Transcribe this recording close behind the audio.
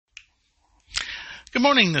Good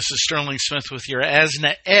morning, this is Sterling Smith with your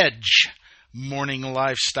Asna Edge morning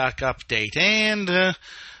livestock update. And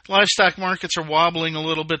livestock markets are wobbling a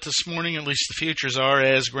little bit this morning, at least the futures are,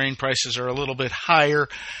 as grain prices are a little bit higher.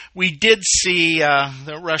 We did see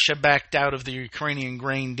that Russia backed out of the Ukrainian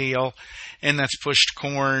grain deal, and that's pushed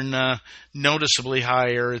corn noticeably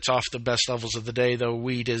higher. It's off the best levels of the day, though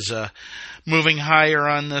wheat is moving higher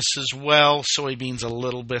on this as well. Soybeans a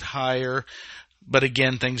little bit higher. But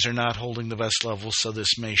again, things are not holding the best levels, so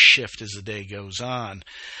this may shift as the day goes on.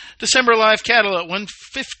 December live cattle at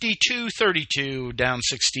 152.32, down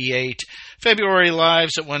 68. February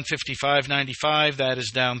lives at 155.95, that is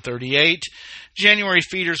down 38. January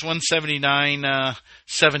feeders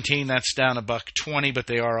 179.17, that's down $1.20, but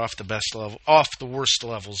they are off the worst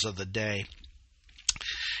levels of the day.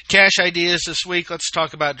 Cash ideas this week. Let's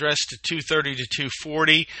talk about dressed at 230 to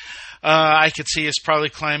 240. I could see us probably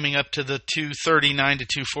climbing up to the 239 to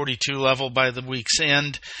 242 level by the week's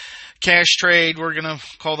end. Cash trade, we're going to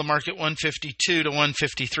call the market 152 to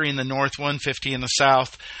 153 in the north, 150 in the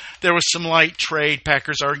south. There was some light trade.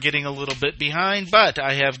 Packers are getting a little bit behind, but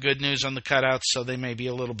I have good news on the cutouts, so they may be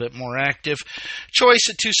a little bit more active. Choice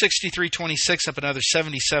at 263.26, up another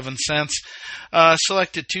 77 cents.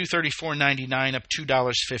 Select at 234.99, up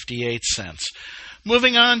 $2.58.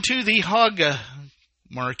 Moving on to the hog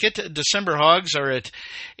market. December hogs are at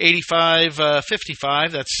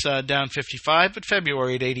 85.55. That's down 55, but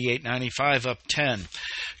February at 88.95, up 10.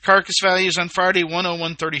 Carcass values on Friday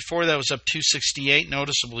 101.34. That was up 268,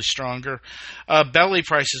 noticeably stronger. Belly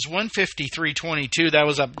prices 153.22. That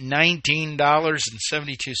was up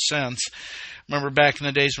 $19.72. Remember back in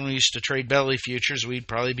the days when we used to trade belly futures, we'd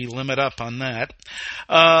probably be limit up on that.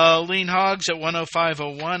 Lean hogs at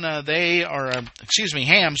 105.01.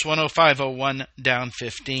 Hams 105.01, down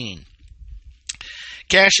 15.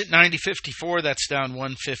 Cash at 90.54, that's down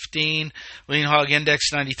 115. Lean hog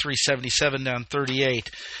index 93.77, down 38.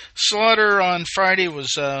 Slaughter on Friday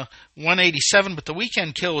was 187, but the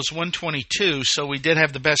weekend kill was 122, so we did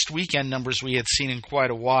have the best weekend numbers we had seen in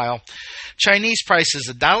quite a while. Chinese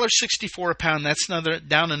prices $1.64 a pound, that's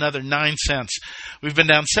down another 9 cents. We've been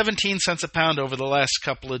down 17 cents a pound over the last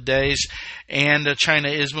couple of days, and China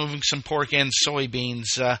is moving some pork and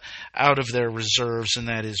soybeans out of their reserves, and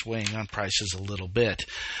that is weighing on prices a little bit.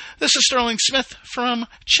 This is Sterling Smith from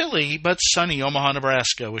chilly but sunny Omaha,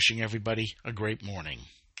 Nebraska, wishing everybody a great morning.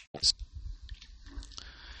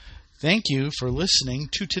 Thank you for listening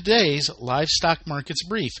to today's Livestock Markets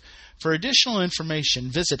Brief. For additional information,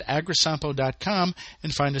 visit agrisampo.com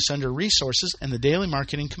and find us under Resources and the Daily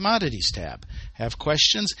Marketing Commodities tab. Have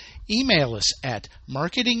questions? Email us at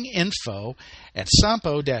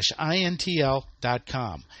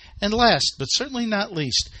marketinginfo@sampo-intl.com. And last, but certainly not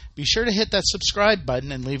least, be sure to hit that subscribe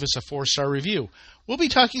button and leave us a 4-star review. We'll be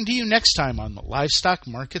talking to you next time on the Livestock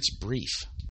Markets Brief.